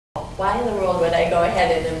why in the world would I go ahead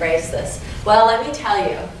and embrace this? Well, let me tell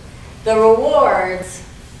you, the rewards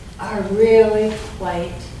are really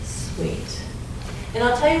quite sweet. And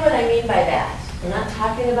I'll tell you what I mean by that. I'm not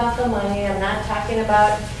talking about the money. I'm not talking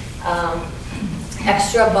about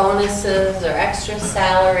extra bonuses or extra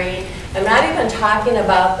salary. I'm not even talking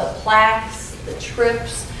about the plaques, the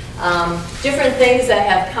trips, different things that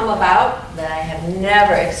have come about that I have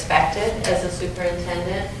never expected as a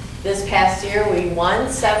superintendent. This past year we won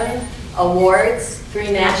 7 awards,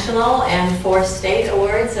 3 national and 4 state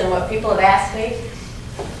awards, and what people have asked me,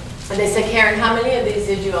 and they said, Karen, how many of these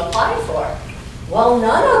did you apply for? Well,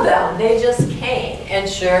 none of them. They just came. And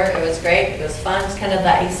sure, it was great. It was fun. It's kind of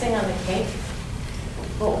the icing on the cake.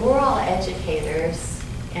 But we're all educators,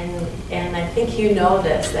 and I think you know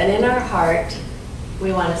this, that in our heart,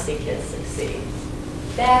 we want to see kids succeed.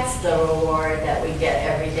 That's the reward that we get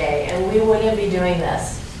every day, and we wouldn't be doing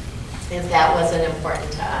this if that wasn't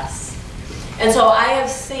important to us. And so I have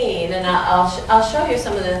seen, and I'll show you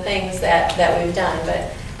some of the things that we've done,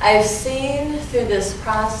 but I've seen through this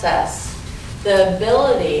process the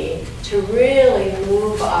ability to really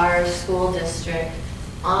move our school district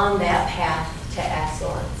on that path to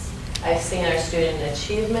excellence. I've seen our student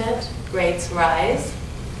achievement rates rise.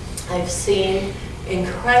 I've seen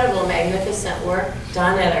incredible, magnificent work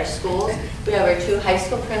done at our schools. We have our 2 high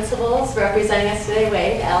school principals representing us today,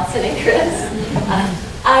 Wade, Allison, and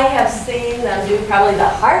Chris. I have seen them do probably the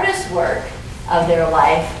hardest work of their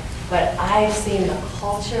life, but I've seen the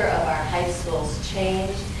culture of our high schools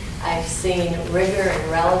change. I've seen rigor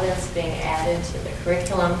and relevance being added to the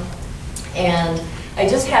curriculum, and I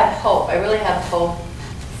just have hope. I really have hope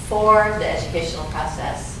for the educational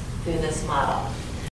process through this model.